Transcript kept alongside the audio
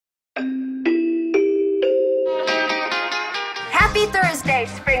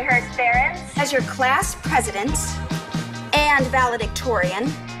say, Springhurst Barons. As your class president and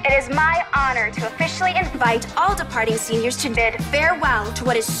valedictorian, It is my honor to officially invite all departing seniors to bid farewell to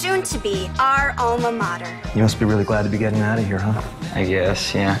what is soon to be our alma mater. You must be really glad to be getting out of here, huh? I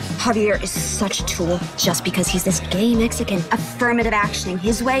guess, yeah. Javier is such a tool just because he's this gay Mexican affirmative actioning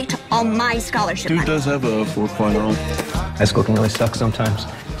his way to all my scholarship Dude money. does have a 4.0. High school can really suck sometimes,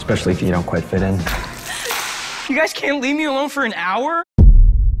 especially if you don't quite fit in. You guys can't leave me alone for an hour?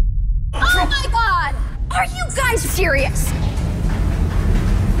 Oh my God! Are you guys serious?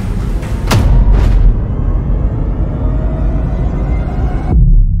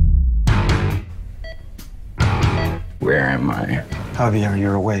 Where am I? Javier,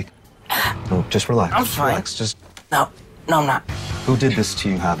 you're awake. No, just relax. I'm fine. Relax. Just No, I'm not. who did this to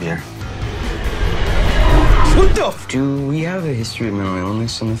you, Javier? What the f? Do we have a history of mental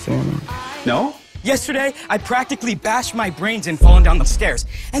illness in the family? No? Yesterday, I practically bashed my brains in falling down the stairs.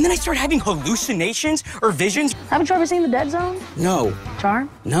 And then I started having hallucinations or visions. Haven't you ever seen The Dead Zone? No. Charm?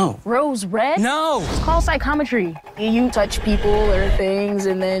 No. Rose Red? No. It's called psychometry. You touch people or things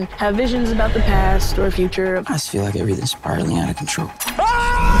and then have visions about the past or future. I just feel like everything's spiraling out of control.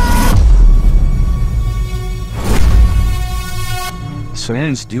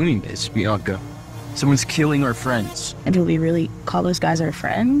 Someone's doing this, Bianca. Someone's killing our friends. And do we really call those guys our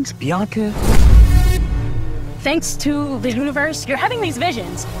friends? Bianca? Thanks to the universe, you're having these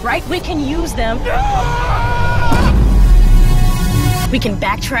visions, right? We can use them. We can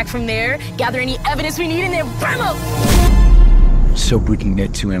backtrack from there, gather any evidence we need, and then BAM! So we can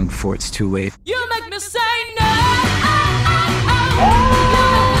get to him before it's too late. You make me say no. You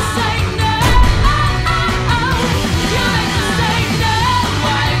make me say no. You make me say no.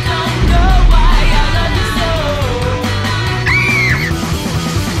 I don't know why I love you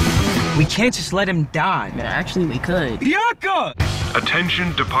so. We can't just let him die. Actually, we could. Bianca!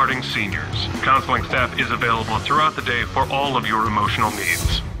 Attention departing seniors. Counseling staff is available throughout the day for all of your emotional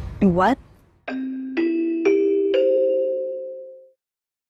needs. What?